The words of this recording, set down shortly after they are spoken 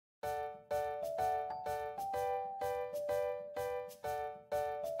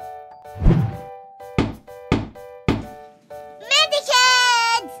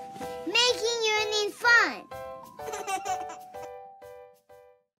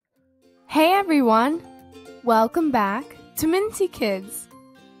Hey everyone! Welcome back to Minty Kidz.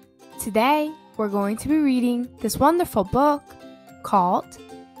 Today we're going to be reading this wonderful book called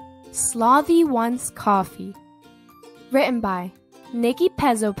Slothee Wants Coffee, written by Nikki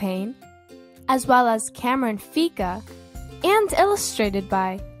Pezzopane, as well as Camron Fica, and illustrated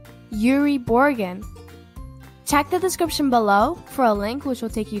by Yuri Borgen. Check the description below for a link which will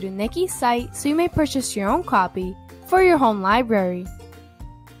take you to Nikki's site so you may purchase your own copy for your home library.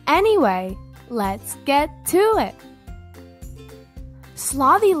 Anyway, let's get to it.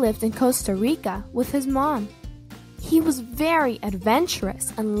 Slothee lived in Costa Rica with his mom. He was very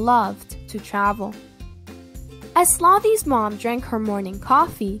adventurous and loved to travel. As Slothee's mom drank her morning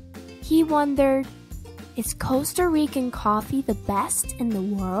coffee, he wondered, is Costa Rican coffee the best in the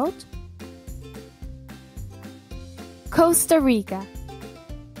world? Costa Rica.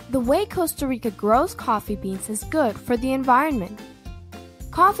 The way Costa Rica grows coffee beans is good for the environment.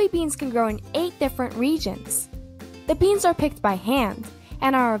 Coffee beans can grow in 8 different regions. The beans are picked by hand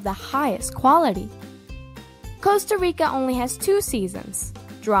and are of the highest quality. Costa Rica only has 2 seasons,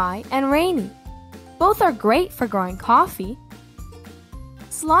 dry and rainy. Both are great for growing coffee.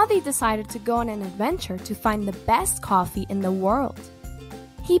 Slothee decided to go on an adventure to find the best coffee in the world.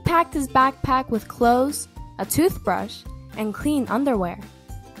 He packed his backpack with clothes, a toothbrush, and clean underwear.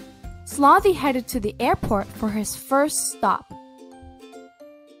 Slothee headed to the airport for his first stop.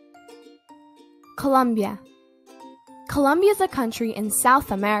 Colombia. Colombia is a country in South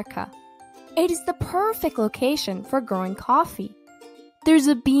America. It is the perfect location for growing coffee. There's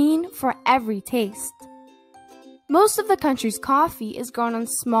a bean for every taste. Most of the country's coffee is grown on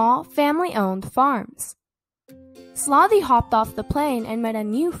small, family-owned farms. Slothee hopped off the plane and met a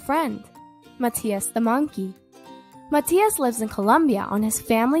new friend, Matias the monkey. Matias lives in Colombia on his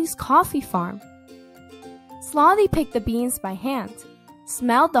family's coffee farm. Slothee picked the beans by hand,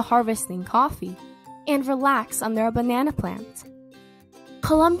 smelled the harvesting coffee, and relaxed under a banana plant.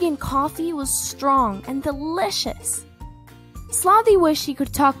 Colombian coffee was strong and delicious. Slothee wished he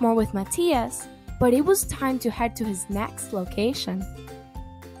could talk more with Matias, but it was time to head to his next location.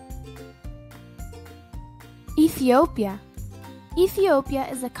 Ethiopia. Ethiopia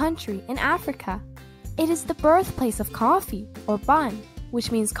is a country in Africa. It is the birthplace of coffee, or bun,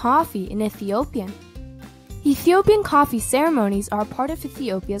 which means coffee in Ethiopian. Ethiopian coffee ceremonies are a part of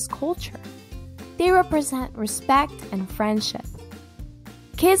Ethiopia's culture. They represent respect and friendship.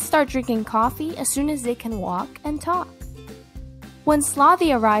 Kids start drinking coffee as soon as they can walk and talk. When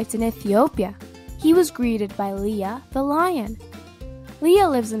Slothee arrived in Ethiopia, he was greeted by Leah the lion. Leah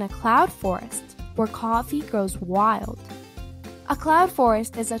lives in a cloud forest where coffee grows wild. A cloud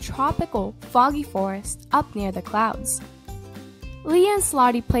forest is a tropical, foggy forest up near the clouds. Leah and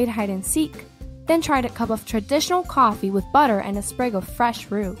Slothee played hide and seek, then tried a cup of traditional coffee with butter and a sprig of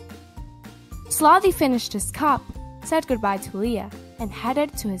fresh rue. Slothee finished his cup, said goodbye to Leah, and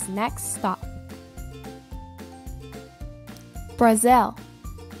headed to his next stop. Brazil.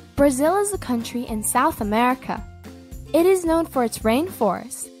 Brazil is a country in South America. It is known for its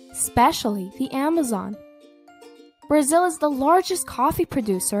rainforests, especially the Amazon. Brazil is the largest coffee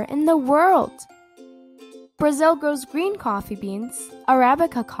producer in the world. Brazil grows green coffee beans,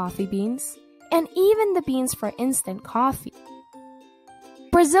 Arabica coffee beans, and even the beans for instant coffee.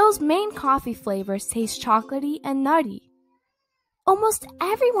 Brazil's main coffee flavors taste chocolatey and nutty. Almost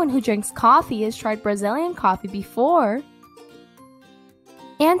everyone who drinks coffee has tried Brazilian coffee before.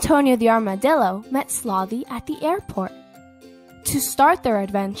 Antonio the armadillo met Slothee at the airport. To start their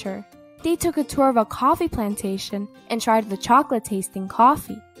adventure, they took a tour of a coffee plantation and tried the chocolate-tasting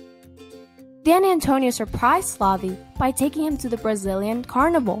coffee. Then Antonio surprised Slothee by taking him to the Brazilian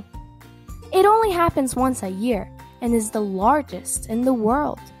carnival. It only happens once a year and is the largest in the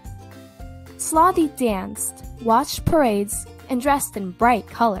world. Slothee danced, watched parades, and dressed in bright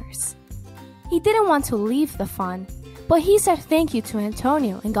colors. He didn't want to leave the fun, but he said thank you to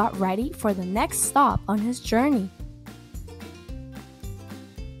Antonio and got ready for the next stop on his journey.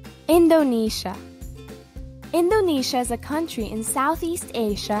 Indonesia. Indonesia is a country in Southeast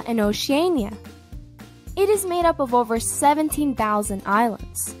Asia and Oceania. It is made up of over 17,000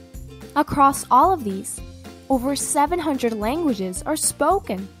 islands. Across all of these, over 700 languages are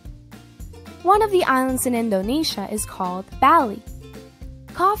spoken. One of the islands in Indonesia is called Bali.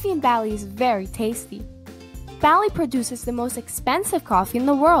 Coffee in Bali is very tasty. Bali produces the most expensive coffee in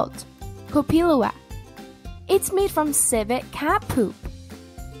the world, Kopi Luwak. It's made from civet cat poop.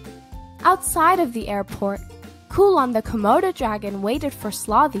 Outside of the airport, Kulon the Komodo dragon waited for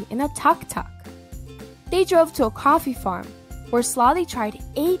Slothee in a tuk-tuk. They drove to a coffee farm where Slothee tried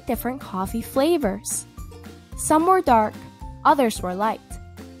 8 different coffee flavors. Some were dark, others were light.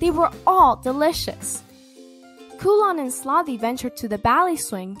 They were all delicious. Kulon and Slothee ventured to the ballet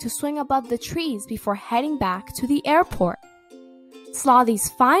swing to swing above the trees before heading back to the airport. Slothee's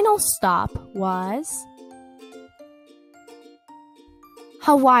final stop was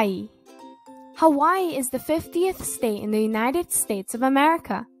Hawaii. Hawaii is the 50th state in the United States of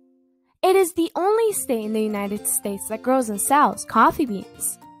America. It is the only state in the United States that grows and sells coffee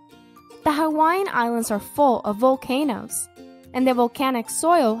beans. The Hawaiian Islands are full of volcanoes, and the volcanic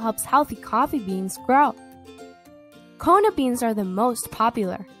soil helps healthy coffee beans grow. Kona beans are the most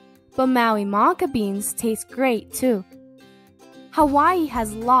popular, but Maui maca beans taste great too. Hawaii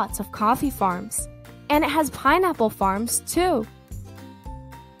has lots of coffee farms, and it has pineapple farms too.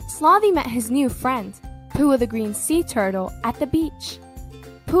 Slothee met his new friend, Pua the green sea turtle, at the beach.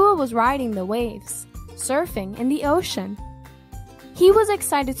 Pua was riding the waves, surfing in the ocean. He was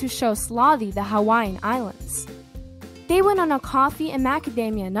excited to show Slothee the Hawaiian Islands. They went on a coffee and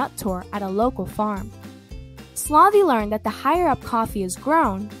macadamia nut tour at a local farm. Slothee learned that the higher up coffee is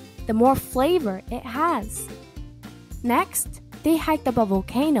grown, the more flavor it has. Next, they hiked up a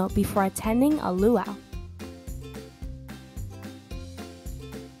volcano before attending a luau.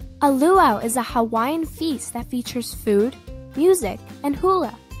 A luau is a Hawaiian feast that features food, music, and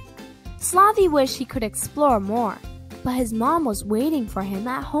hula. Slothee wished he could explore more, but his mom was waiting for him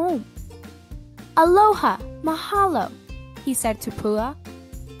at home. Aloha, mahalo, he said to Pua.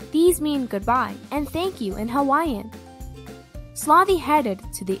 These mean goodbye and thank you in Hawaiian. Slothee headed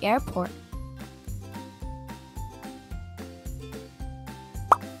to the airport.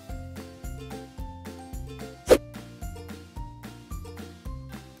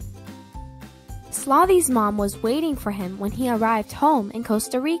 Slothee's mom was waiting for him when he arrived home in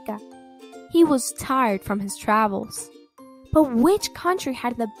Costa Rica. He was tired from his travels. But which country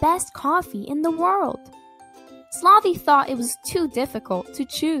had the best coffee in the world? Slothee thought it was too difficult to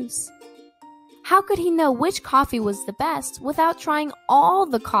choose. How could he know which coffee was the best without trying all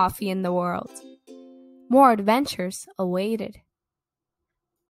the coffee in the world? More adventures awaited.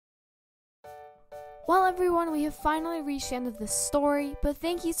 Well, everyone, we have finally reached the end of this story, but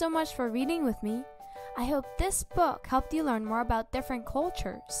thank you so much for reading with me. I hope this book helped you learn more about different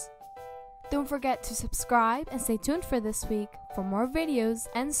cultures. Don't forget to subscribe and stay tuned for this week for more videos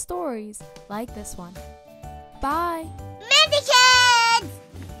and stories like this one. Bye! Minty Kidz!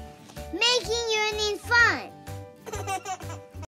 Making learning fun!